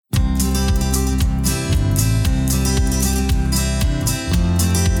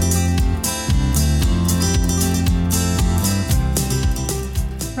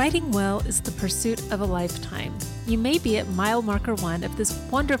Writing well is the pursuit of a lifetime. You may be at mile marker 1 of this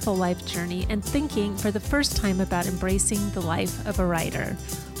wonderful life journey and thinking for the first time about embracing the life of a writer.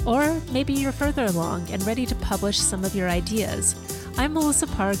 Or maybe you're further along and ready to publish some of your ideas. I'm Melissa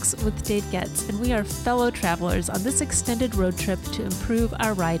Parks with Dave Getz, and we are fellow travelers on this extended road trip to improve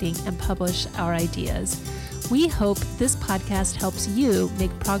our writing and publish our ideas. We hope this podcast helps you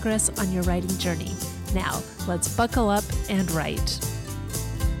make progress on your writing journey. Now, let's buckle up and write.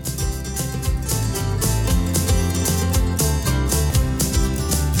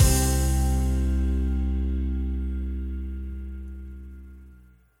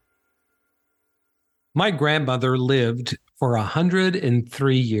 My grandmother lived for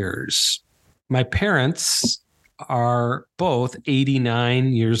 103 years. My parents are both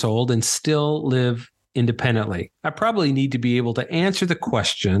 89 years old and still live independently. I probably need to be able to answer the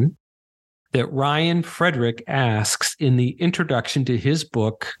question that Ryan Frederick asks in the introduction to his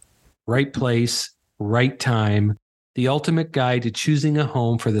book, Right Place, Right Time, The Ultimate Guide to Choosing a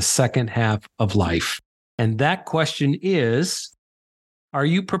Home for the Second Half of Life. And that question is, are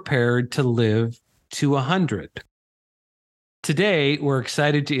you prepared to live to 100? Today, we're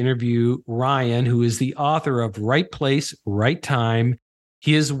excited to interview Ryan, who is the author of Right Place, Right Time.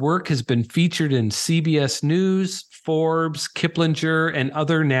 His work has been featured in CBS News, Forbes, Kiplinger, and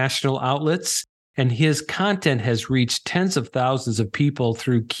other national outlets, and his content has reached tens of thousands of people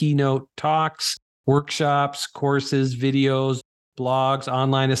through keynote talks, workshops, courses, videos, blogs,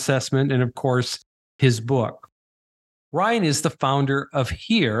 online assessment, and of course, his book. Ryan is the founder of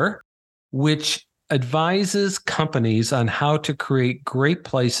Here, which advises companies on how to create great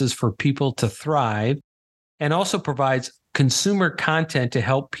places for people to thrive, and also provides consumer content to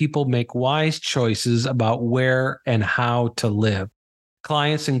help people make wise choices about where and how to live.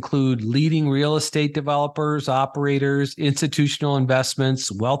 Clients include leading real estate developers, operators, institutional investments,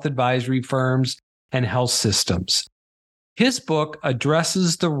 wealth advisory firms, and health systems. His book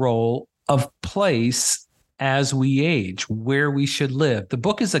addresses the role of place as we age, where we should live. The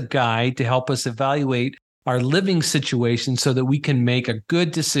book is a guide to help us evaluate our living situation so that we can make a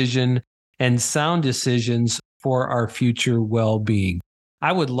good decision and sound decisions for our future well-being.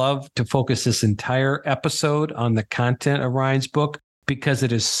 I would love to focus this entire episode on the content of Ryan's book because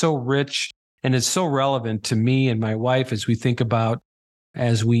it is so rich and it's so relevant to me and my wife as we think about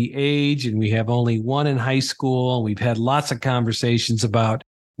as we age, and we have only one in high school, and we've had lots of conversations about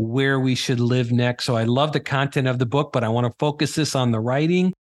where we should live next. So I love the content of the book, but I want to focus this on the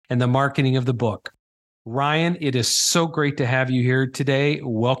writing and the marketing of the book. Ryan, it is so great to have you here today.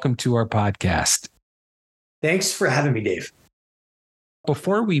 Welcome to our podcast. Thanks for having me, Dave.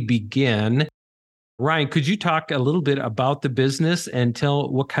 Before we begin, Ryan, could you talk a little bit about the business and tell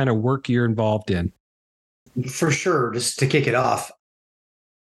what kind of work you're involved in? For sure. Just to kick it off,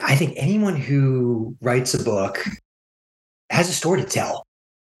 I think anyone who writes a book has a story to tell,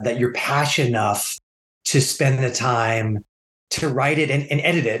 that you're passionate enough to spend the time to write it and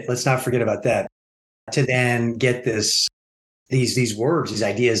edit it. Let's not forget about that. To then get these words, these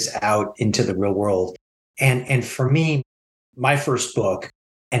ideas out into the real world. And for me, my first book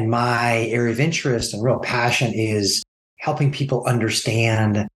and my area of interest and real passion is helping people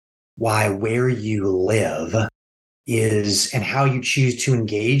understand why where you live is, and how you choose to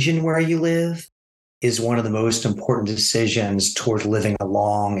engage in where you live, is one of the most important decisions toward living a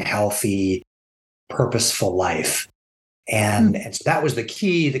long, healthy, purposeful life. And so that was the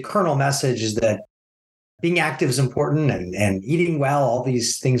key. The kernel message is that being active is important, and eating well, all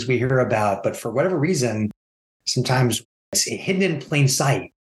these things we hear about. But for whatever reason, sometimes it's hidden in plain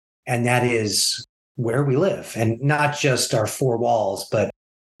sight. And that is where we live, and not just our four walls, but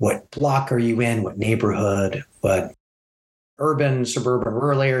what block are you in, what neighborhood, what urban, suburban,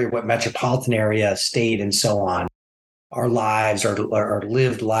 rural area, what metropolitan area, state, and so on. Our lives, our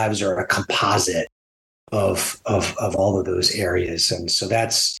lived lives are a composite of all of those areas. And so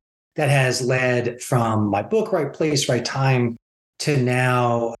that has led from my book, Right Place, Right Time, to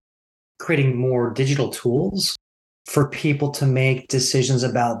now creating more digital tools for people to make decisions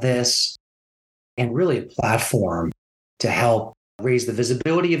about this, and really a platform to help raise the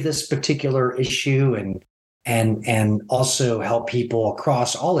visibility of this particular issue, and also help people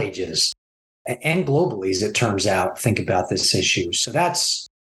across all ages and globally, as it turns out, think about this issue. So that's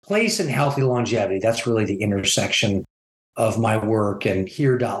place and healthy longevity. That's really the intersection of my work, and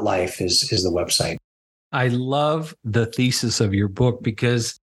here.life is the website. I love the thesis of your book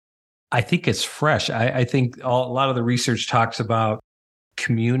because I think it's fresh. I think a lot of the research talks about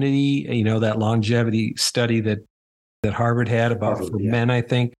community, that longevity study that Harvard had about for men, I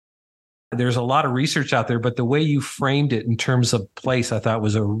think. There's a lot of research out there, but the way you framed it in terms of place, I thought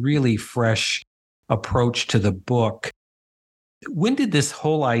was a really fresh approach to the book. When did this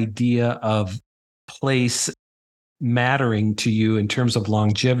whole idea of place mattering to you in terms of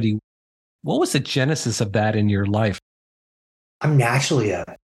longevity? What was the genesis of that in your life? I'm naturally a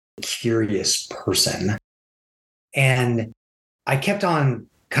curious person. And I kept on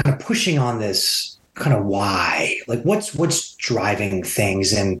kind of pushing on this kind of why, like what's driving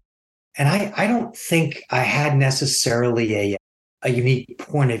things. And I don't think I had necessarily a unique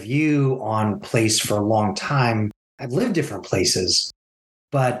point of view on place for a long time. I've lived different places,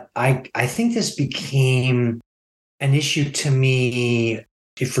 but I think this became an issue to me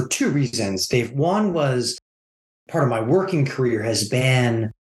for two reasons, Dave. One was part of my working career has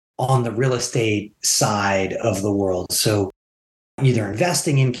been on the real estate side of the world. So either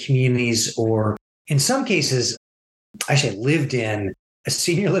investing in communities or in some cases, actually I lived in a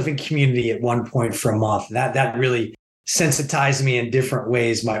senior living community at one point for a month. That really sensitized me in different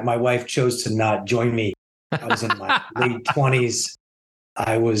ways. My wife chose to not join me. I was in my late 20s.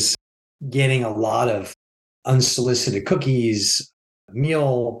 I was getting a lot of unsolicited cookies,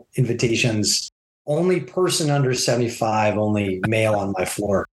 meal invitations, only person under 75, only male on my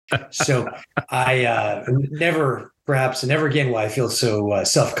floor. So I never again will I feel so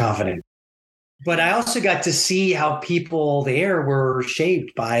self-confident. But I also got to see how people there were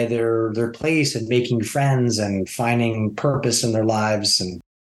shaped by their place and making friends and finding purpose in their lives and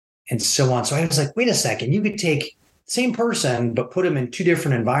so on. So I was like, wait a second, you could take the same person, but put them in two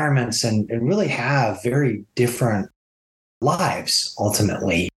different environments and really have very different lives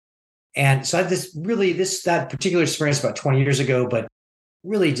ultimately. And so I had that particular experience about 20 years ago, but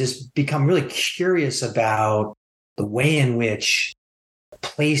really just become really curious about the way in which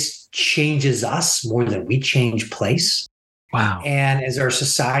place changes us more than we change place. Wow. And as our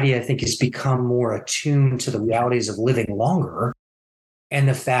society, I think, has become more attuned to the realities of living longer and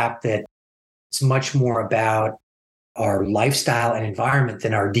the fact that it's much more about our lifestyle and environment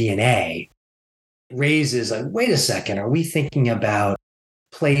than our DNA, it raises like, wait a second, are we thinking about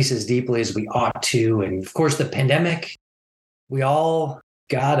place as deeply as we ought to? And of course, the pandemic, we all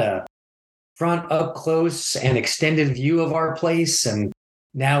got a front up close and extended view of our place. And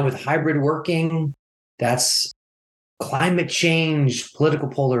now with hybrid working, that's climate change, political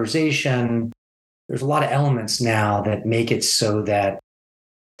polarization. There's a lot of elements now that make it so that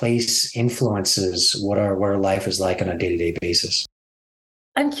place influences what our life is like on a day-to-day basis.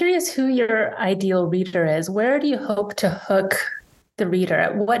 I'm curious who your ideal reader is. Where do you hope to hook the reader?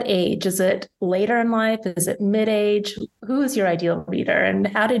 At what age? Is it later in life? Is it mid-age? Who is your ideal reader? And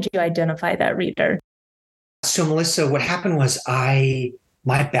how did you identify that reader? So, Melissa, what happened was my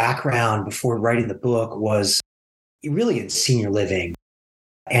background before writing the book was really in senior living.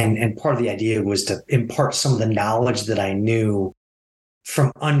 And part of the idea was to impart some of the knowledge that I knew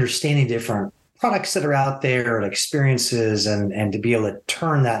from understanding different products that are out there and experiences and to be able to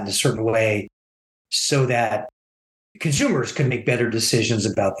turn that in a certain way so that consumers could make better decisions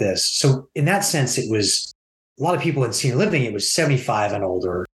about this. So in that sense, it was a lot of people in senior living, it was 75 and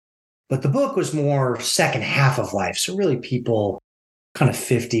older, but the book was more second half of life. So really people kind of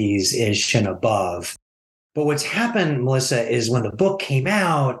 50s-ish and above. But what's happened, Melissa, is when the book came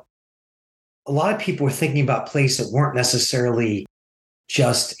out, a lot of people were thinking about places that weren't necessarily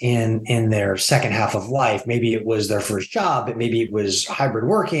just in their second half of life. Maybe it was their first job, but maybe it was hybrid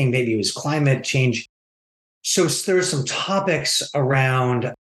working, maybe it was climate change. So there's some topics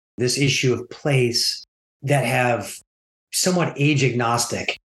around this issue of place that have somewhat age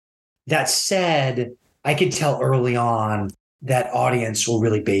agnostic. That said, I could tell early on that audience were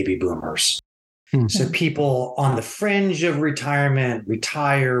really baby boomers. So people on the fringe of retirement,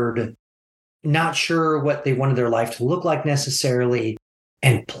 retired, not sure what they wanted their life to look like necessarily.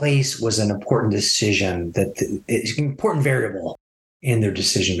 And place was an important decision, that it's an important variable in their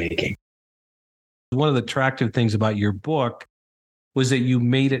decision making. One of the attractive things about your book was that you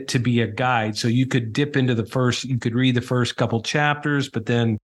made it to be a guide. So you could dip into you could read the first couple chapters, but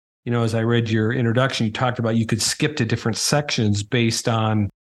then, as I read your introduction, you talked about you could skip to different sections based on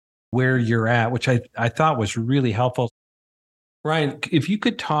where you're at, which I thought was really helpful. Ryan, if you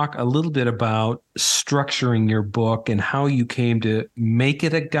could talk a little bit about structuring your book and how you came to make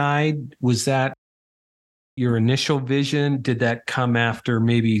it a guide. Was that your initial vision? Did that come after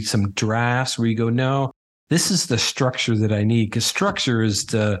maybe some drafts where you go, no, this is the structure that I need? Because structure is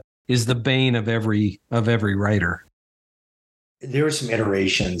the bane of every writer. There were some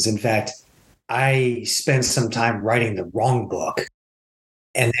iterations. In fact, I spent some time writing the wrong book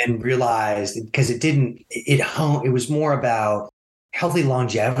and then realized, because it was more about healthy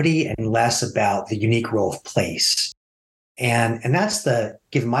longevity and less about the unique role of place. And that's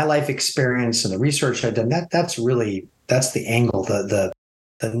given my life experience and the research I've done, that's the angle, the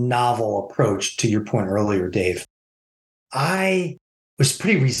novel approach to your point earlier, Dave. I was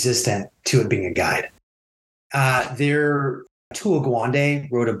pretty resistant to it being a guide. Atul Gawande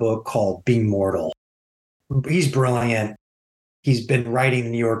wrote a book called Being Mortal. He's brilliant. He's been writing the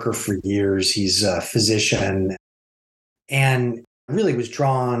New Yorker for years. He's a physician and really was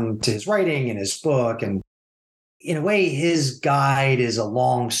drawn to his writing and his book. And in a way, his guide is a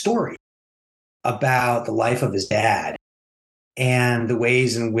long story about the life of his dad and the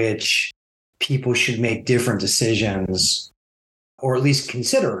ways in which people should make different decisions, or at least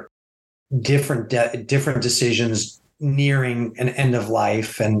consider different decisions nearing an end of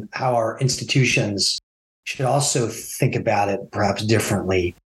life, and how our institutions should also think about it perhaps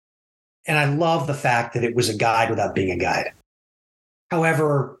differently. And I love the fact that it was a guide without being a guide.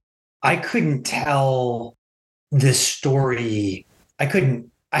 However, I couldn't tell this story. I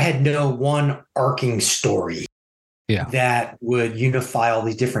had no one arcing story that would unify all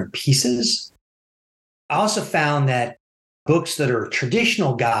these different pieces. I also found that books that are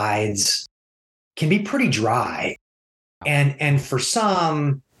traditional guides can be pretty dry. And for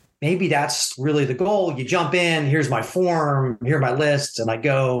some, maybe that's really the goal. You jump in, here's my form, here are my lists, and I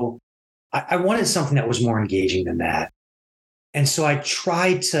go. I wanted something that was more engaging than that. And so I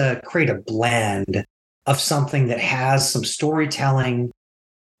tried to create a blend of something that has some storytelling,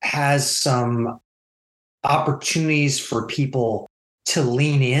 has some opportunities for people to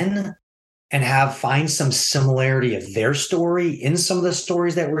lean in and find some similarity of their story in some of the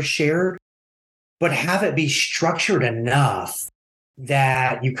stories that were shared, but have it be structured enough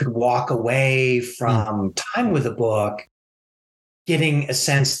that you could walk away from time with the book getting a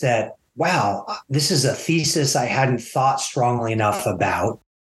sense that, wow, this is a thesis I hadn't thought strongly enough about.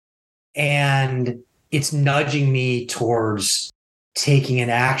 And it's nudging me towards taking an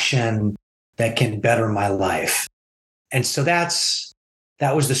action that can better my life. And so that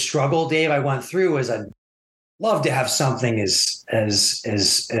was the struggle, Dave, I went through. As I'd love to have something as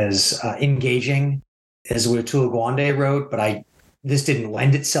engaging as what Atul Gawande wrote, but this didn't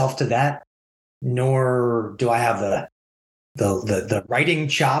lend itself to that, nor do I have the writing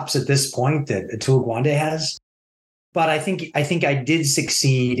chops at this point that Atul Gawande has. But I think I did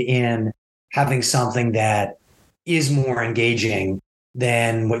succeed in having something that is more engaging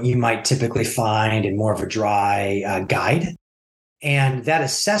than what you might typically find in more of a dry guide. And that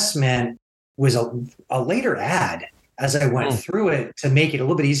assessment was a later add as I went through it to make it a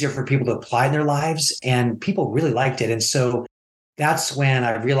little bit easier for people to apply in their lives. And people really liked it. And so that's when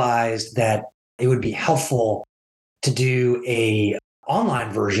I realized that it would be helpful to do a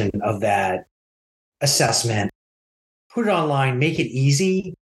online version of that assessment, put it online, make it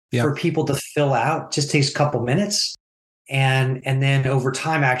easy for people to fill out. Just takes a couple minutes. And then over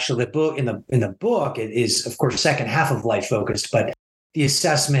time, actually, the book in the book, it is, of course, second half of life focused, but the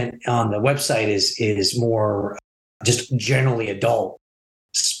assessment on the website is more just generally adult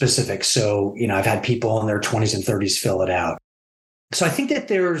specific. So, I've had people in their 20s and 30s fill it out. So I think that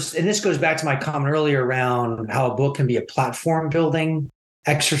and this goes back to my comment earlier around how a book can be a platform building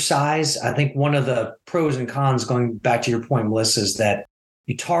exercise. I think one of the pros and cons, going back to your point, Melissa, is that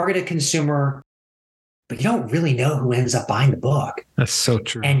you target a consumer, but you don't really know who ends up buying the book. That's so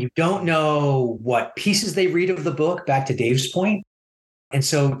true. And you don't know what pieces they read of the book, back to Dave's point. And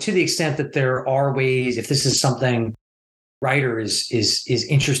so to the extent that there are ways, if this is something writer is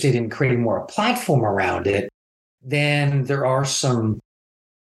interested in creating more a platform around it, then there are some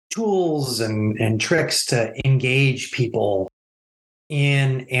tools and tricks to engage people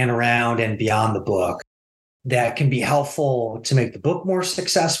in and around and beyond the book that can be helpful to make the book more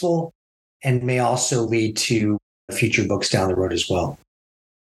successful and may also lead to future books down the road as well.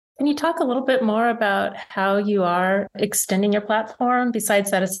 Can you talk a little bit more about how you are extending your platform besides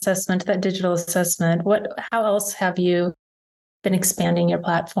that assessment, that digital assessment? How else have you been expanding your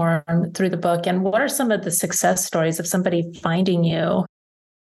platform through the book? And what are some of the success stories of somebody finding you?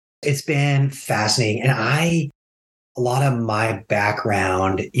 It's been fascinating. And a lot of my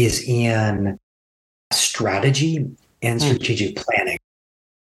background is in strategy and strategic planning.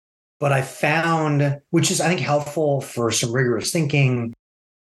 But I found, which is, I think, helpful for some rigorous thinking.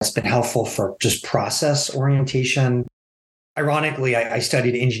 It's been helpful for just process orientation. Ironically, I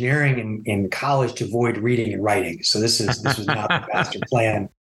studied engineering in college to avoid reading and writing. So this was not the master plan.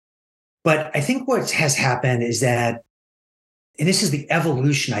 But I think what has happened is that, and this is the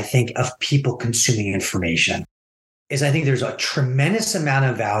evolution, I think, of people consuming information, is I think there's a tremendous amount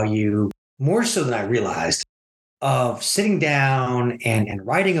of value, more so than I realized, of sitting down and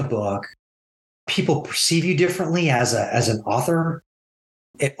writing a book. People perceive you differently as an author.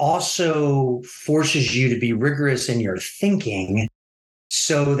 It also forces you to be rigorous in your thinking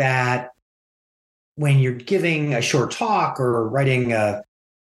so that when you're giving a short talk or writing a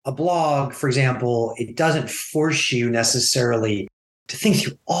blog, for example, it doesn't force you necessarily to think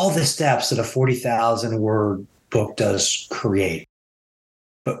through all the steps that a 40,000 word book does create.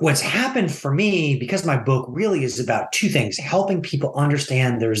 But what's happened for me, because my book really is about two things, helping people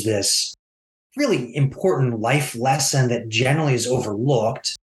understand there's this really important life lesson that generally is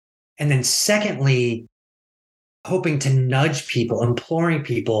overlooked. And then secondly, hoping to nudge people, imploring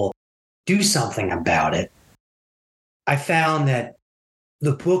people, do something about it. I found that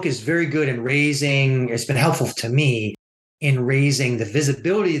the book is very good in it's been helpful to me in raising the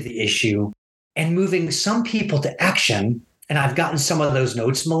visibility of the issue and moving some people to action. And I've gotten some of those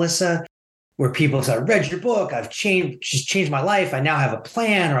notes, Melissa, where people say, I read your book, she's changed my life. I now have a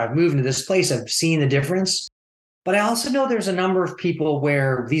plan, or I've moved into this place. I've seen the difference. But I also know there's a number of people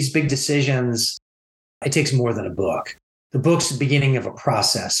where these big decisions, it takes more than a book. The book's the beginning of a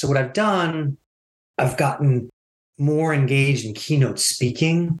process. So what I've done, I've gotten more engaged in keynote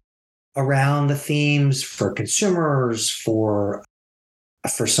speaking around the themes for consumers, for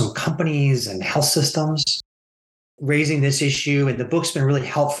some companies and health systems, raising this issue. And the book's been really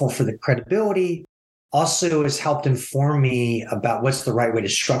helpful for the credibility. Also has helped inform me about what's the right way to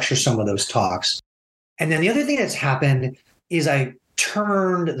structure some of those talks. And then the other thing that's happened is I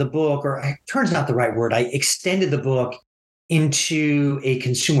turned the book, turn's not the right word, I extended the book into a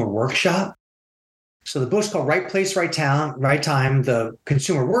consumer workshop. So the book's called Right Place, Right Time. The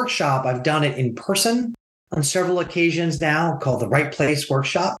consumer workshop, I've done it in person on several occasions now, called the Right Place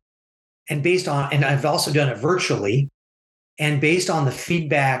Workshop. And I've also done it virtually. And based on the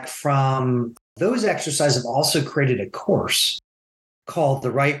feedback from those exercises, I've also created a course called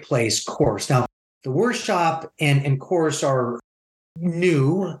the Right Place course. Now, the workshop and course are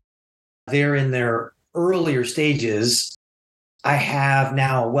new. They're in their earlier stages. I have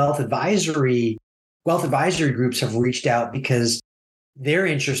now wealth advisory groups have reached out because they're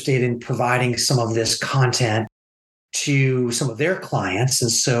interested in providing some of this content to some of their clients.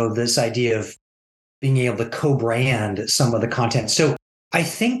 And so this idea of being able to co-brand some of the content. So I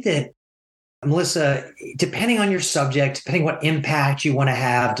think that, Melissa, depending on your subject, depending what impact you want to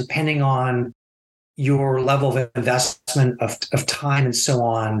have, depending on your level of investment of time and so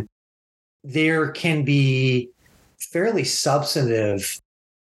on, there can be fairly substantive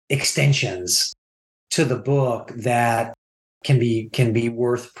extensions to the book that can be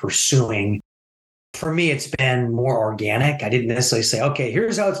worth pursuing. For me, it's been more organic. I didn't necessarily say, okay,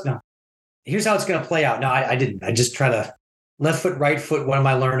 here's how it's going to play out. No, I didn't. I just try to left foot, right foot. What am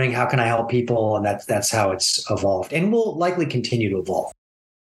I learning? How can I help people? And that's how it's evolved, and will likely continue to evolve.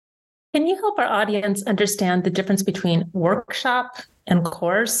 Can you help our audience understand the difference between workshop and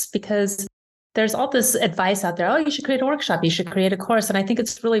course? Because there's all this advice out there. Oh, you should create a workshop. You should create a course. And I think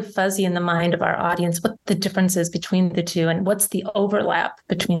it's really fuzzy in the mind of our audience what the difference is between the two and what's the overlap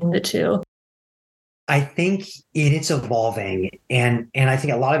between the two. I think it's evolving. And I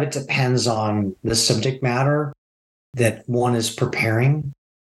think a lot of it depends on the subject matter that one is preparing.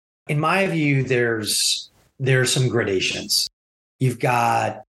 In my view, there's some gradations. You've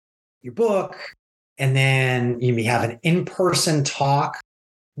got your book, and then you may have an in-person talk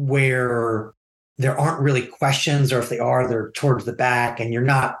where there aren't really questions, or if they are, they're towards the back, and you're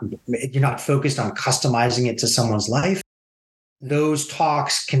not focused on customizing it to someone's life. Those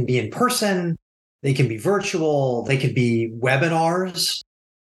talks can be in person, they can be virtual, they could be webinars.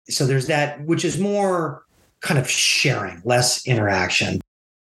 So there's that, which is more kind of sharing, less interaction,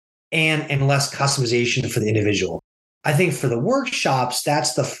 and less customization for the individual. I think for the workshops,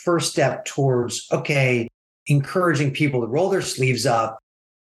 that's the first step towards, okay, encouraging people to roll their sleeves up.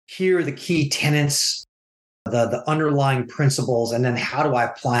 Here are the key tenets, the underlying principles, and then how do I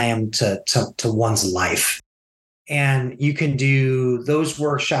apply them to one's life? And you can do, those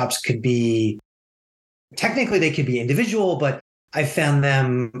workshops technically they could be individual, but I found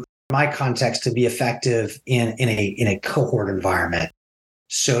them, in my context, to be effective in a cohort environment.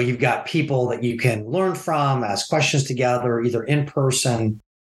 So you've got people that you can learn from, ask questions together, either in person,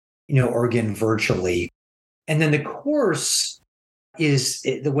 or again, virtually. And then the course is,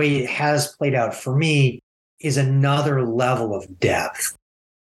 the way it has played out for me, is another level of depth.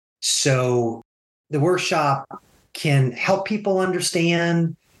 So the workshop can help people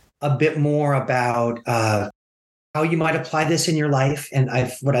understand a bit more about how you might apply this in your life. And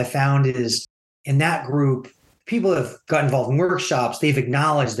what I found is in that group, people have got involved in workshops, they've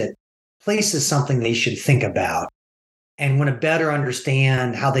acknowledged that place is something they should think about. and want to better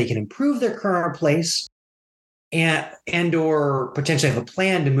understand how they can improve their current place and or potentially have a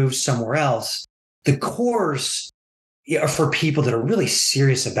plan to move somewhere else. The course are for people that are really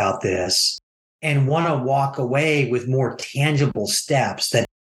serious about this and want to walk away with more tangible steps that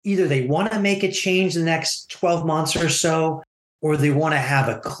either they want to make a change in the next 12 months or so, or they want to have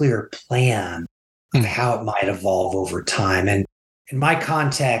a clear plan of how it might evolve over time. And in my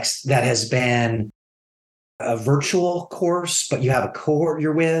context, that has been a virtual course, but you have a cohort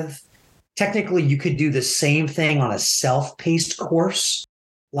you're with. Technically, you could do the same thing on a self-paced course,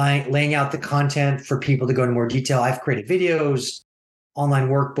 laying out the content for people to go into more detail. I've created videos, online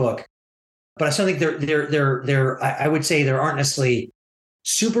workbook, but I still think I would say there aren't necessarily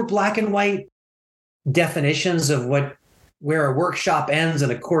super black and white definitions of where a workshop ends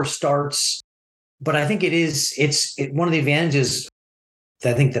and a course starts. But I think it's one of the advantages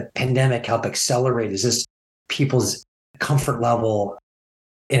that I think the pandemic helped accelerate is this people's comfort level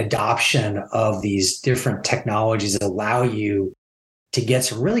in adoption of these different technologies that allow you to get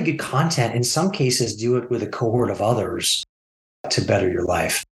some really good content. In some cases, do it with a cohort of others to better your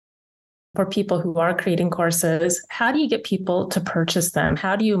life. For people who are creating courses, how do you get people to purchase them?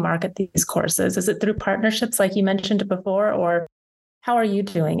 How do you market these courses? Is it through partnerships like you mentioned before, or how are you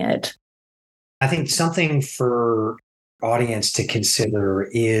doing it? I think something for audience to consider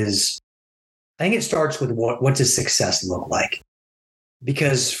is, I think it starts with what does success look like?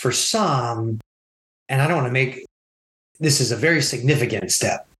 Because for some, and I don't want to make, this is a very significant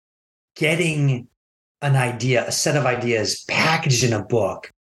step, getting an idea, a set of ideas packaged in a book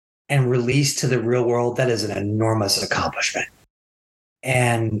and released to the real world, that is an enormous accomplishment.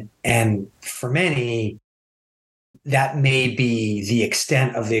 And for many, that may be the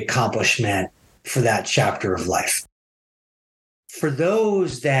extent of the accomplishment for that chapter of life. For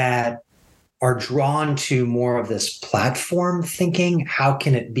those that are drawn to more of this platform thinking, how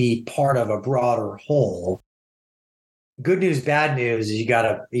can it be part of a broader whole? Good news, bad news is you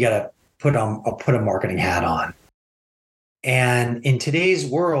gotta put a marketing hat on. And in today's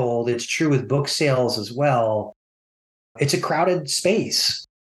world, it's true with book sales as well. It's a crowded space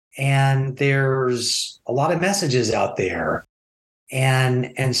and there's a lot of messages out there.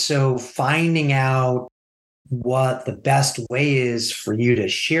 And so finding out what the best way is for you to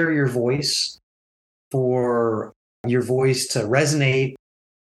share your voice, for your voice to resonate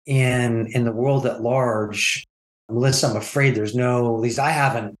in the world at large. Melissa, I'm afraid there's no, at least I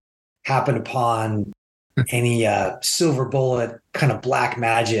haven't happened upon any silver bullet kind of black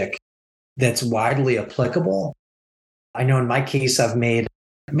magic that's widely applicable. I know in my case, I made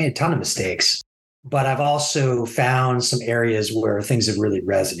a ton of mistakes, but I've also found some areas where things have really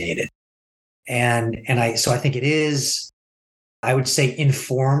resonated. So I think it is, I would say,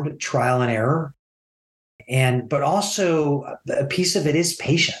 informed trial and error. But also a piece of it is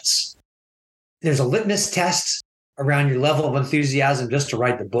patience. There's a litmus test around your level of enthusiasm just to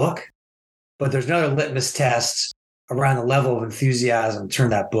write the book, but there's another litmus test around the level of enthusiasm to turn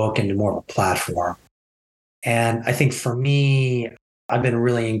that book into more of a platform. And I think for me, I've been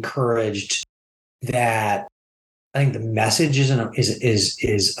really encouraged that I think the message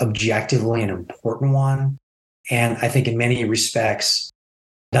is objectively an important one. And I think in many respects,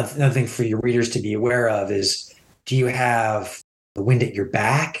 another thing for your readers to be aware of is, do you have the wind at your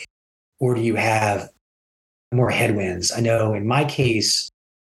back or do you have more headwinds? I know in my case,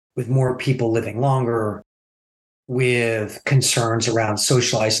 with more people living longer, with concerns around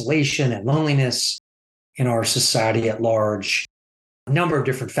social isolation and loneliness in our society at large, a number of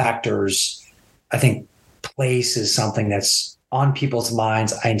different factors, I think place is something that's on people's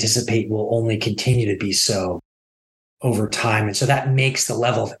minds. I anticipate will only continue to be so over time. And so that makes the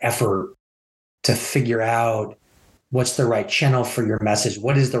level of effort to figure out what's the right channel for your message.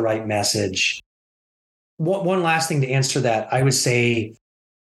 What is the right message? One last thing to answer that, I would say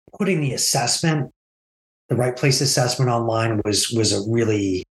putting the assessment, the right place assessment online was a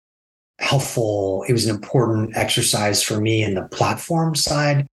really helpful, it was an important exercise for me in the platform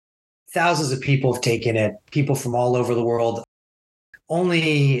side. Thousands of people have taken it, people from all over the world.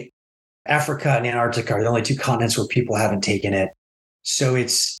 Only Africa and Antarctica are the only two continents where people haven't taken it. So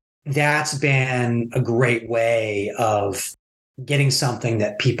that's been a great way of getting something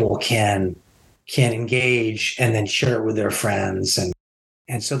that people can engage and then share it with their friends.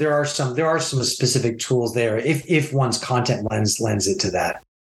 And so there are some specific tools there if one's content lends it to that.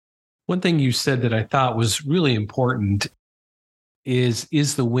 One thing you said that I thought was really important is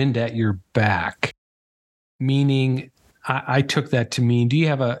the wind at your back? Meaning, I took that to mean, do you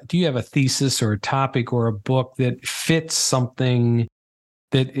have a thesis or a topic or a book that fits something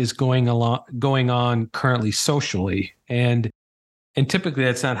that is going on currently socially. And typically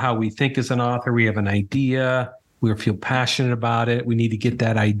that's not how we think as an author. We have an idea, we feel passionate about it, we need to get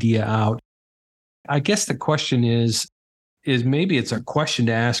that idea out. I guess the question is maybe it's a question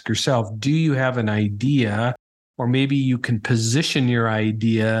to ask yourself, do you have an idea, or maybe you can position your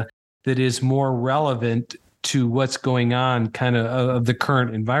idea that is more relevant to what's going on kind of the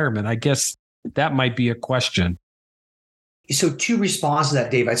current environment? I guess that might be a question. So two responses to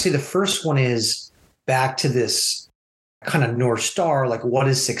that, Dave. I'd say the first one is back to this kind of North Star, like what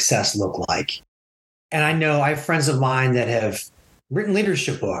does success look like? And I know I have friends of mine that have written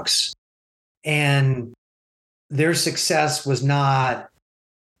leadership books, and their success was not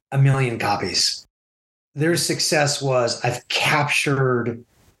 1 million copies. Their success was, I've captured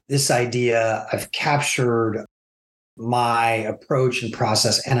this idea, I've captured my approach and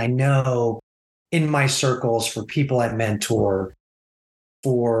process, and I know in my circles, for people I mentor,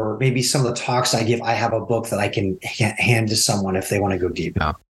 for maybe some of the talks I give, I have a book that I can hand to someone if they want to go deep.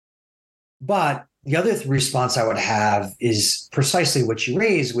 Yeah. But the other response I would have is precisely what you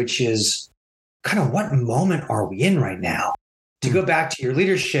raised, which is kind of what moment are we in right now? To go back to your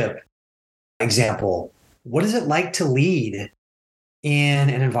leadership example, what is it like to lead in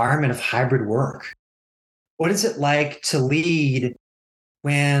an environment of hybrid work? What is it like to lead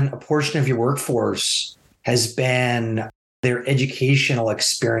when a portion of your workforce has been, their educational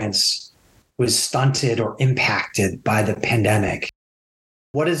experience was stunted or impacted by the pandemic?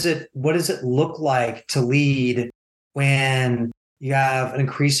 What does it look like to lead when you have an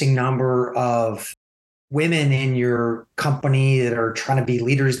increasing number of women in your company that are trying to be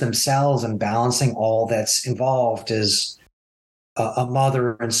leaders themselves and balancing all that's involved as a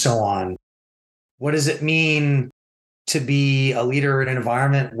mother and so on? What does it mean to be a leader in an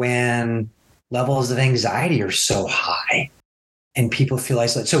environment when levels of anxiety are so high and people feel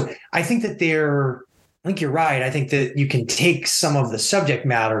isolated? So I think you're right. I think that you can take some of the subject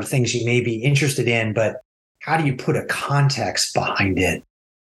matter, things you may be interested in, but how do you put a context behind it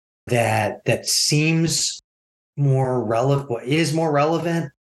that seems more relevant, is more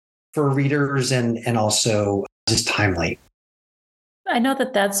relevant for readers and also just timely? I know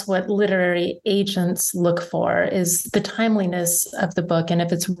that that's what literary agents look for, is the timeliness of the book and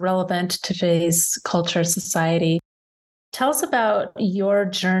if it's relevant to today's culture, society. Tell us about your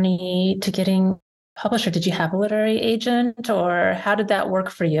journey to getting publisher. Did you have a literary agent, or how did that work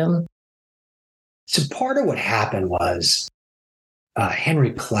for you? So part of what happened was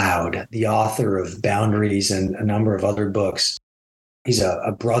Henry Cloud, the author of Boundaries and a number of other books, he's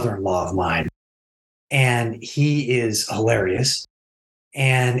a brother-in-law of mine, and he is hilarious.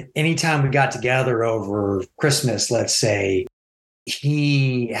 And anytime we got together over Christmas, let's say,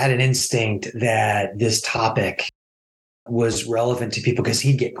 he had an instinct that this topic was relevant to people because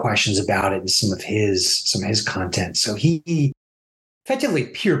he'd get questions about it in some of his content. So he effectively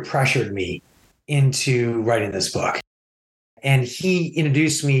peer pressured me into writing this book. And he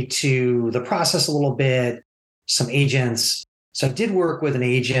introduced me to the process a little bit, some agents. So I did work with an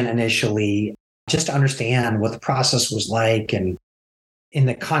agent initially just to understand what the process was like. And in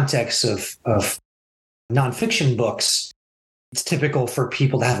the context of nonfiction books, it's typical for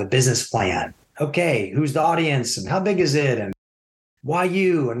people to have a business plan. Okay, who's the audience and how big is it and why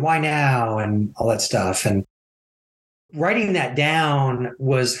you and why now and all that stuff. And writing that down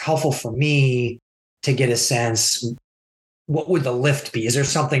was helpful for me to get a sense, what would the lift be? Is there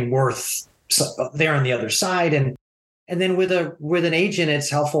something worth there on the other side? And then with an agent, it's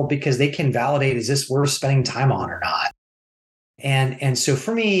helpful because they can validate, is this worth spending time on or not? And so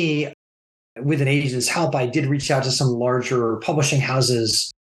for me, with an agent's help, I did reach out to some larger publishing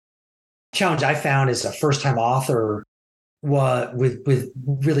houses. Challenge I found as a first-time author with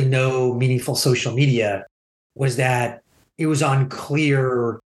really no meaningful social media was that it was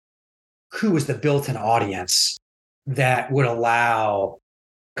unclear who was the built-in audience that would allow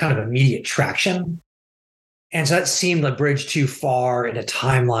kind of immediate traction. And so that seemed a bridge too far in a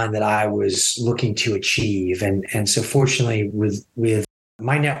timeline that I was looking to achieve. And so fortunately with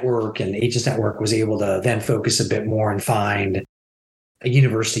my network and Agents Network was able to then focus a bit more and find a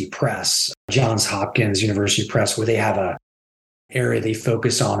university press, Johns Hopkins University Press, where they have a area they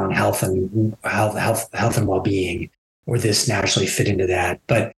focus on health and well-being, where this naturally fit into that.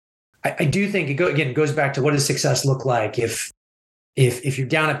 But I do think it goes back to, what does success look like? If you're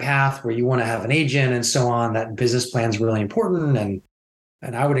down a path where you want to have an agent and so on, that business plan is really important.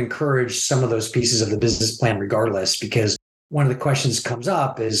 And I would encourage some of those pieces of the business plan regardless, because one of the questions comes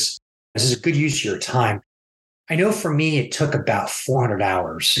up is this a good use of your time? I know for me, it took about 400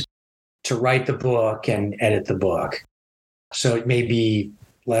 hours to write the book and edit the book. So it may be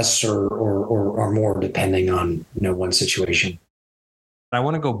less or more depending on one situation. I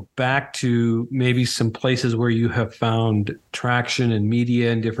want to go back to maybe some places where you have found traction in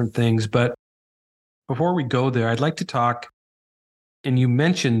media and different things. But before we go there, I'd like to talk, and you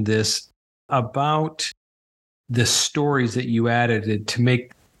mentioned this, about the stories that you added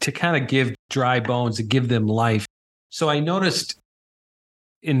to kind of give dry bones, to give them life. So I noticed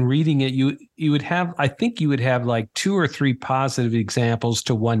in reading it, you would have, I think you would have like 2 or 3 positive examples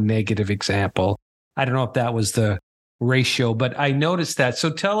to 1 negative example. I don't know if that was the ratio, but I noticed that. So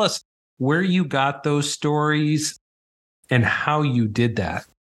tell us where you got those stories and how you did that.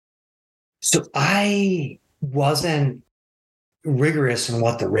 So I wasn't rigorous in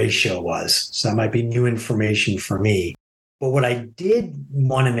what the ratio was. So that might be new information for me. But what I did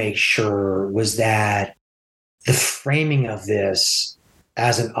want to make sure was that the framing of this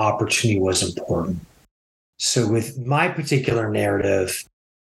as an opportunity was important. So with my particular narrative,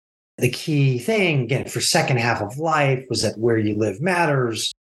 the key thing, again, for second half of life was that where you live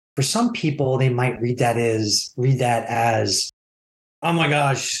matters. For some people, they might read that as, oh my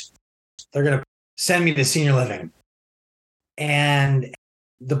gosh, they're going to send me to senior living. And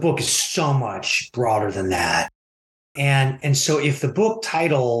the book is so much broader than that. And so if the book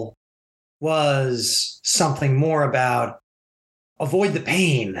title was something more about avoid the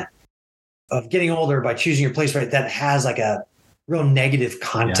pain of getting older by choosing your place, right, that has like a real negative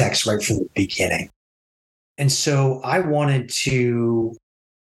context right from the beginning. And so I wanted to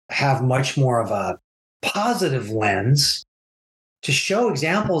have much more of a positive lens to show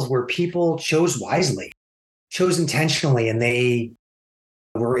examples where people chose wisely, chose intentionally, and they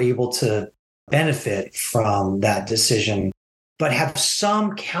were able to benefit from that decision, but have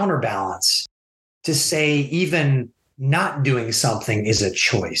some counterbalance to say even not doing something is a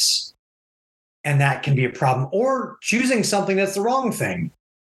choice. And that can be a problem, or choosing something that's the wrong thing.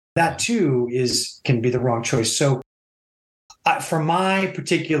 That too can be the wrong choice. So for my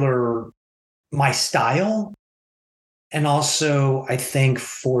style, and also I think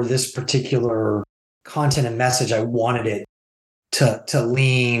for this particular content and message, I wanted it to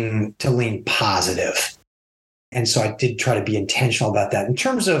lean positive. And so I did try to be intentional about that. In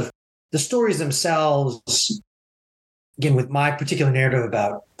terms of the stories themselves, again, with my particular narrative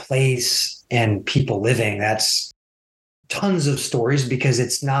about place and people living, that's tons of stories, because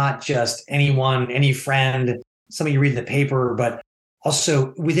it's not just anyone, any friend, something you read in the paper, but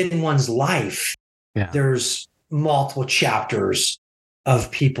also within one's life, there's multiple chapters of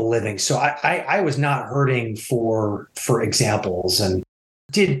people living. So I was not hurting for examples, and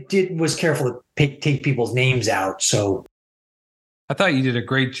was careful to take people's names out. So I thought you did a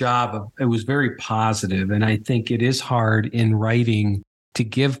great job. It was very positive, and I think it is hard in writing to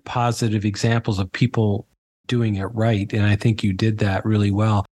give positive examples of people doing it right. And I think you did that really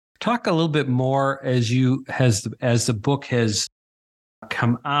well. Talk a little bit more as the book has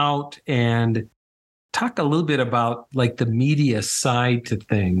come out, and talk a little bit about like the media side to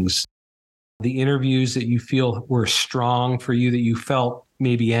things, the interviews that you feel were strong for you, that you felt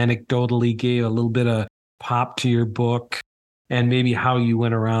maybe anecdotally gave a little bit of pop to your book, and maybe how you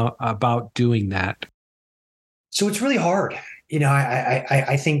went around about doing that. So it's really hard.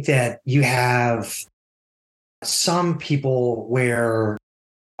 I think that you have some people where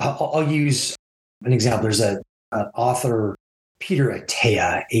I'll use an example. There's an author, Peter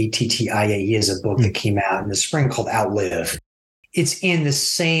Attia, Attia. He has a book that came out in the spring called Outlive. It's in the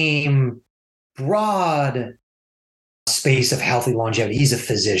same broad space of healthy longevity. He's a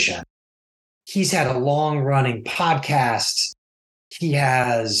physician. He's had a long-running podcast. He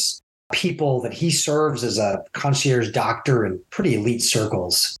has people that he serves as a concierge doctor in pretty elite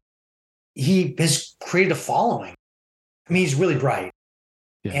circles. He has created a following. I mean, he's really bright.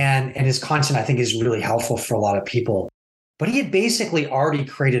 And his content, I think, is really helpful for a lot of people. But he had basically already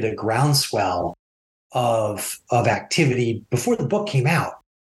created a groundswell of activity before the book came out.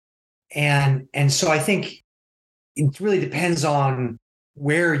 And so I think it really depends on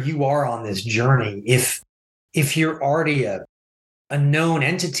where you are on this journey. If you're already a known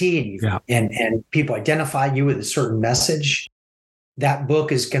entity and people identify you with a certain message, that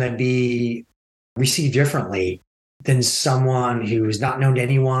book is going to be received differently than someone who is not known to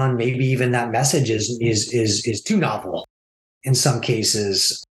anyone. Maybe even that message is too novel in some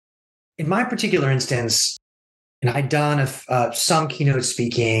cases. In my particular instance, and I'd done some keynote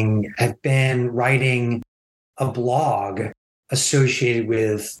speaking, I've been writing a blog associated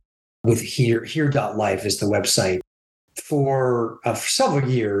with here.life is the website for several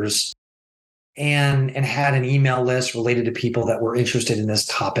years, and had an email list related to people that were interested in this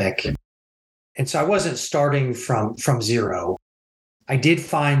topic. And so I wasn't starting from zero. I did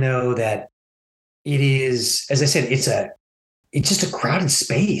find though that it is, as I said, it's just a crowded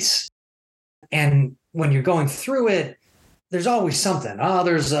space. And when you're going through it, there's always something. Oh,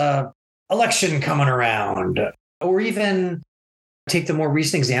 there's a election coming around. Or even take the more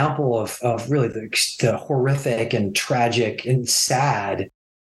recent example of really the horrific and tragic and sad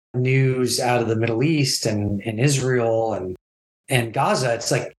news out of the Middle East and Israel and Gaza.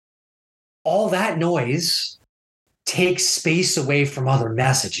 It's like all that noise takes space away from other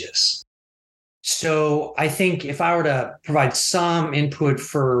messages. So I think if I were to provide some input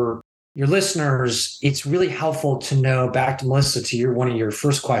for your listeners, it's really helpful to know, back to Melissa, to one of your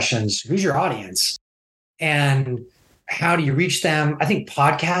first questions, who's your audience and how do you reach them? I think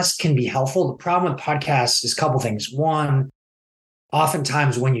podcasts can be helpful. The problem with podcasts is a couple things. One,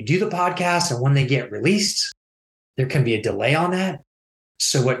 oftentimes when you do the podcast and when they get released, there can be a delay on that.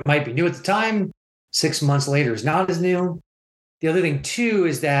 So what might be new at the time, 6 months later is not as new. The other thing too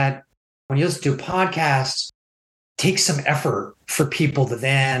is that when you listen to a podcast, it takes some effort for people to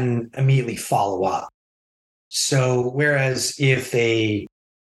then immediately follow up. So whereas if they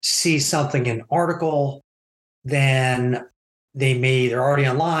see something in an article, then they're already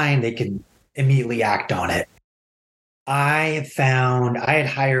online, they can immediately act on it. I had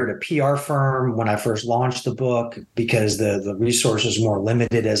hired a PR firm when I first launched the book because the resources were more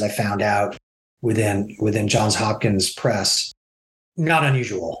limited, as I found out within Johns Hopkins Press. Not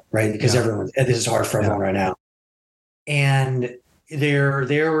unusual, right? Because this is hard for everyone right now. And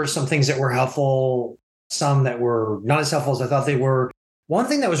there were some things that were helpful, some that were not as helpful as I thought they were. One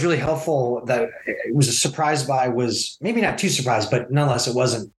thing that was really helpful that I was surprised by was, maybe not too surprised, but nonetheless, it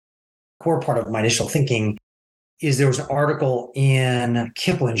wasn't a core part of my initial thinking, is there was an article in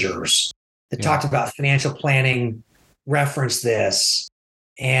Kiplinger's that talked about financial planning, referenced this.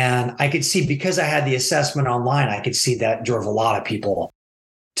 And I could see, because I had the assessment online, I could see that drove a lot of people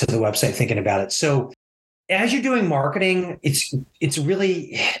to the website thinking about it. So as you're doing marketing, it's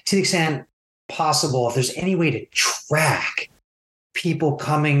really, to the extent possible, if there's any way to track people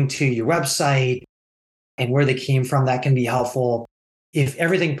coming to your website and where they came from, that can be helpful. If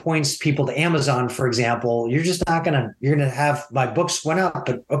everything points people to Amazon, for example, you're going to have, my books went up,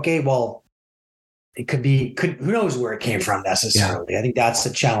 but okay, well, it who knows where it came from necessarily. I think that's the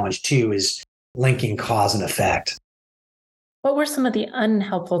challenge too, is linking cause and effect. What were some of the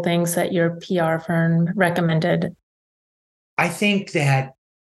unhelpful things that your PR firm recommended? I think that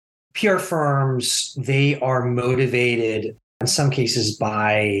PR firms, they are motivated in some cases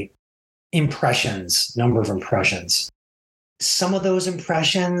by number of impressions. Some of those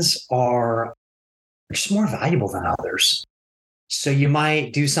impressions are just more valuable than others. So you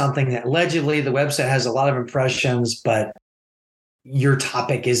might do something that allegedly the website has a lot of impressions, but your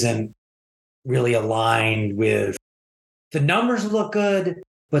topic isn't really aligned with, the numbers look good,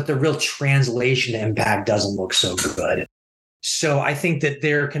 but the real translation impact doesn't look so good. So I think that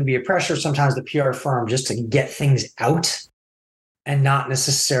there can be a pressure sometimes the PR firm just to get things out and not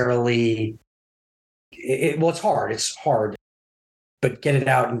necessarily, it's hard, but get it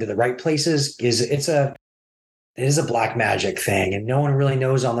out into the right places it is a black magic thing, and no one really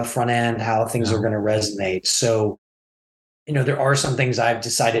knows on the front end how things are going to resonate. So, there are some things I've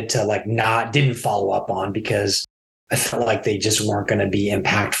decided to didn't follow up on because I felt like they just weren't going to be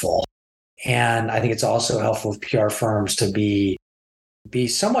impactful. And I think it's also helpful with PR firms to be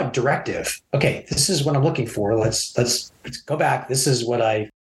somewhat directive. Okay, this is what I'm looking for. Let's go back. This is what I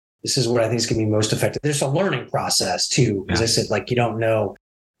think is going to be most effective. There's a learning process too. As I said, you don't know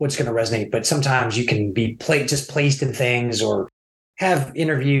what's going to resonate, but sometimes you can be just placed in things or have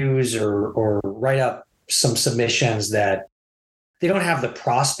interviews or write up some submissions that they don't have the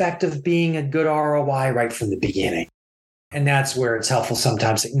prospect of being a good ROI right from the beginning. And that's where it's helpful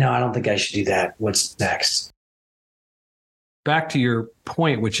sometimes. No, I don't think I should do that. What's next? Back to your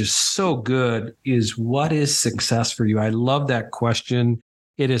point, which is so good, is what is success for you? I love that question.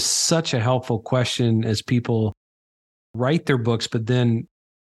 It is such a helpful question as people write their books, but then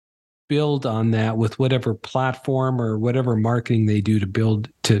build on that with whatever platform or whatever marketing they do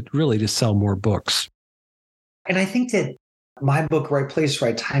to sell more books. And I think that my book, Right Place,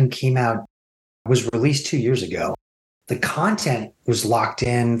 Right Time, was released 2 years ago. The content was locked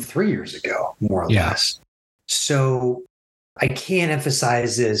in 3 years ago, more or less. So I can't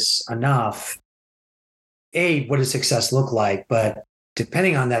emphasize this enough. What does success look like? But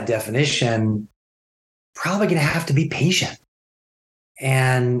depending on that definition, probably going to have to be patient.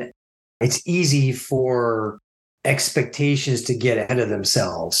 And it's easy for expectations to get ahead of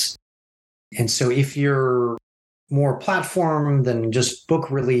themselves. And so if you're more platform than just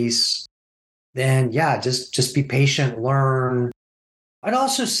book release, then just be patient, learn, I'd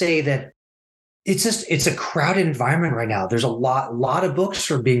also say that it's a crowded environment right now. There's a lot of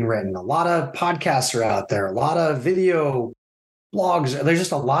books are being written, a lot of podcasts are out there, a lot of video blogs. There's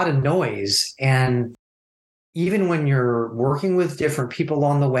just a lot of noise. And even when you're working with different people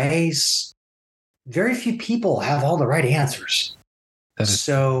on the ways, very few people have all the right answers.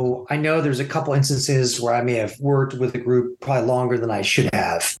 So I know there's a couple instances where I may have worked with a group probably longer than I should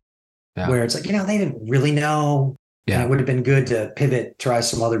have, where it's like, they didn't really know. Yeah. And it would have been good to pivot, try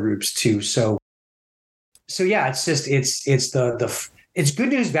some other groups too. So yeah, it's just, it's good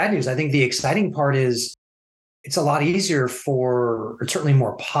news, bad news. I think the exciting part is it's a lot easier or certainly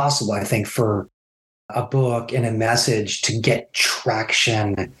more possible, I think, for a book and a message to get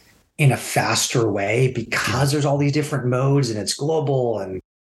traction in a faster way because there's all these different modes and it's global and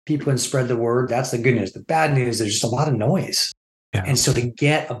people can spread the word. That's the good news. The bad news, there's just a lot of noise. Yeah. And so to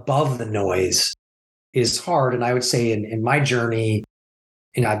get above the noise is hard. And I would say in my journey,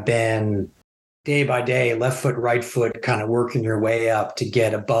 I've been day by day, left foot, right foot, kind of working your way up to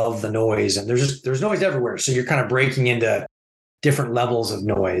get above the noise. And there's noise everywhere. So you're kind of breaking into different levels of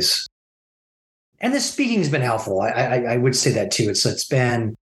noise. And the speaking has been helpful. I would say that too. It's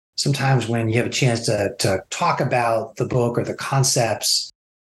been sometimes when you have a chance to talk about the book or the concepts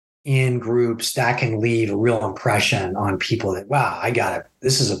in groups, that can leave a real impression on people that, wow,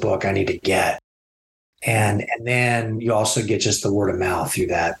 this is a book I need to get. And then you also get just the word of mouth through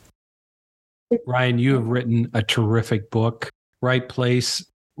that. Ryan, you have written a terrific book, right place,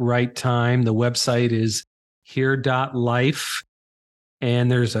 right time. The website is here.life.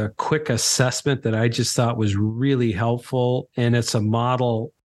 And there's a quick assessment that I just thought was really helpful. And it's a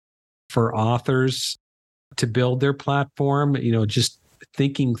model for authors to build their platform, just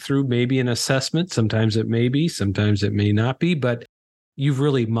thinking through maybe an assessment. Sometimes it may be, sometimes it may not be, but you've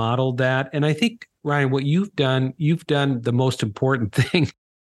really modeled that. And I think, Ryan, what you've done the most important thing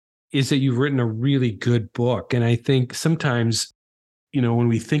is that you've written a really good book. And I think sometimes, when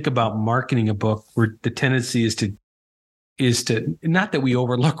we think about marketing a book, the tendency is to not that we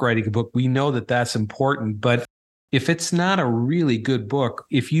overlook writing a book. We know that that's important, but if it's not a really good book,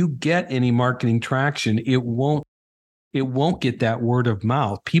 if you get any marketing traction, it won't get that word of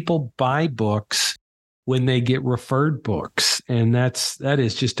mouth. People buy books when they get referred books. And that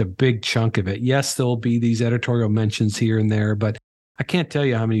is just a big chunk of it. Yes, there'll be these editorial mentions here and there, but I can't tell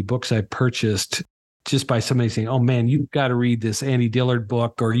you how many books I purchased just by somebody saying, oh man, you've got to read this Andy Dillard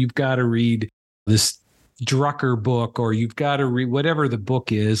book, or you've got to read this Drucker book, or you've got to read whatever the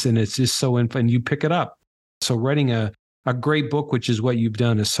book is. And it's just so and you pick it up. So writing a great book, which is what you've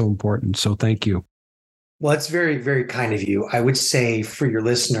done, is so important. So thank you. Well, it's very, very kind of you. I would say for your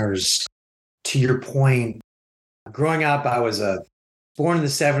listeners, to your point, growing up, I was born in the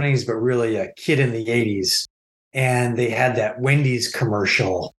 70s, but really a kid in the 80s. And they had that Wendy's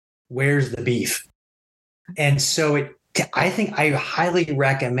commercial, "Where's the beef?" And so I think I highly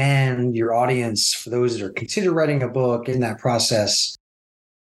recommend your audience, for those that are consider writing a book in that process,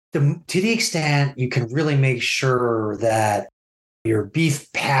 to the extent you can really make sure that your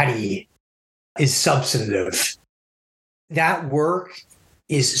beef patty is substantive. That work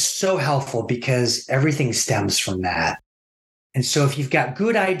is so helpful because everything stems from that. And so if you've got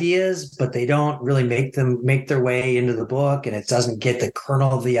good ideas, but they don't really make their way into the book and it doesn't get the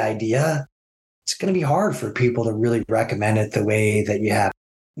kernel of the idea, it's going to be hard for people to really recommend it the way that you have.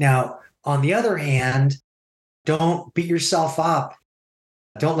 Now, on the other hand, don't beat yourself up.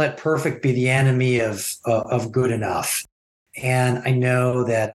 Don't let perfect be the enemy of good enough. And I know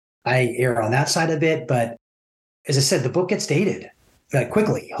that I err on that side of it, but as I said, the book gets dated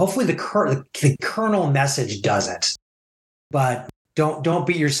quickly. Hopefully the kernel message doesn't. But don't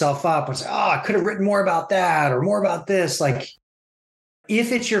beat yourself up and say, oh, I could have written more about that or more about this. Like,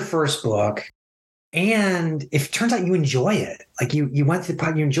 if it's your first book and if it turns out you enjoy it, like you went through the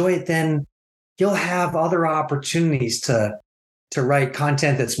part, you enjoy it, then you'll have other opportunities to write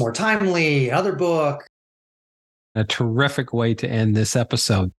content that's more timely, another book. A terrific way to end this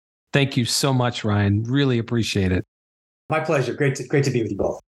episode. Thank you so much, Ryan. Really appreciate it. My pleasure. Great to be with you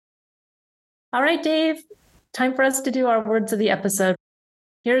both. All right, Dave. Time for us to do our words of the episode.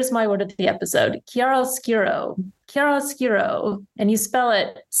 Here's my word of the episode: chiaroscuro. Chiaroscuro. And you spell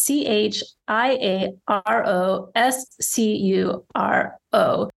it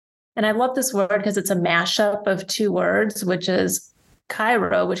CHIAROSCURO. And I love this word because it's a mashup of two words, which is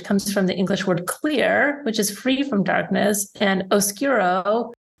Cairo, which comes from the English word clear, which is free from darkness, and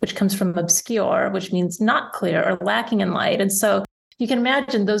oscuro, which comes from obscure, which means not clear or lacking in light. And so you can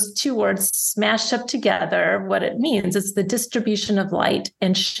imagine those two words smashed up together. What it means, it's the distribution of light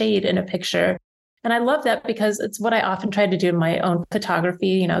and shade in a picture. And I love that because it's what I often try to do in my own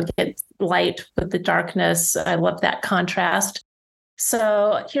photography, get light with the darkness. I love that contrast.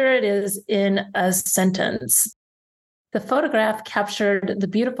 So here it is in a sentence. The photograph captured the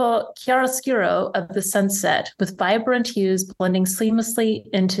beautiful chiaroscuro of the sunset with vibrant hues blending seamlessly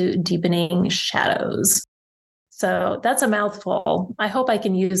into deepening shadows. So that's a mouthful. I hope I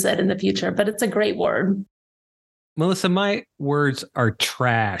can use it in the future, but it's a great word. Melissa, my words are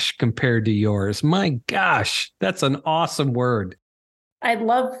trash compared to yours. My gosh, that's an awesome word. I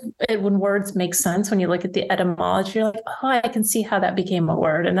love it when words make sense. When you look at the etymology, you're like, oh, I can see how that became a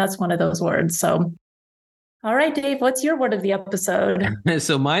word. And that's one of those words. So, all right, Dave, what's your word of the episode?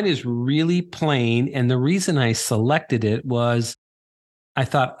 So mine is really plain. And the reason I selected it was I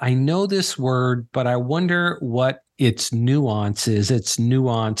thought, I know this word, but I wonder what its nuance is, its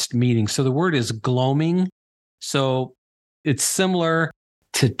nuanced meaning. So the word is gloaming. So it's similar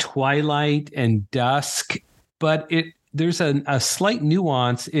to twilight and dusk, but there's a slight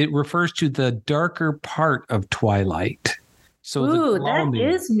nuance. It refers to the darker part of twilight. So ooh, that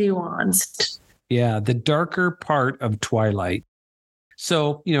is nuanced. Yeah, the darker part of twilight.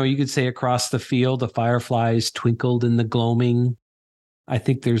 So, you could say across the field, the fireflies twinkled in the gloaming. I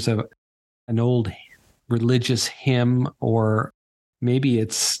think there's an old religious hymn, or maybe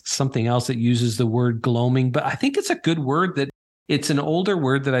it's something else that uses the word gloaming, but I think it's a good word that it's an older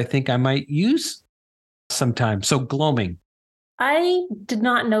word that I think I might use sometime. So gloaming. I did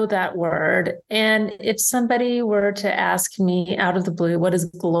not know that word. And if somebody were to ask me out of the blue, what does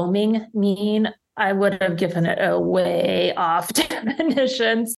gloaming mean? I would have given it a way off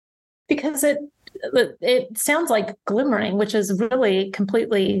definitions because it sounds like glimmering, which is really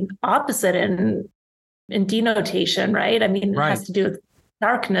completely opposite in denotation, right? I mean, it has to do with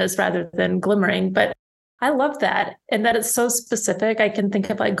darkness rather than glimmering, but I love that. And that it's so specific. I can think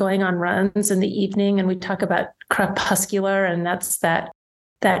of like going on runs in the evening and we talk about crepuscular, and that's that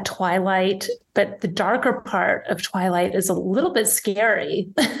twilight, but the darker part of twilight is a little bit scary.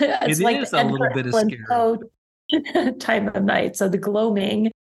 It's it like is a little bit of scary time of night. So the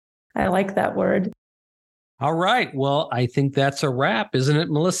gloaming, I like that word. All right. Well, I think that's a wrap, isn't it,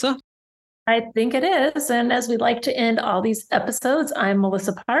 Melissa? I think it is. And as we like to end all these episodes, I'm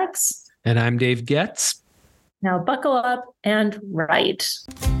Melissa Parks. And I'm Dave Getz. Now buckle up and write.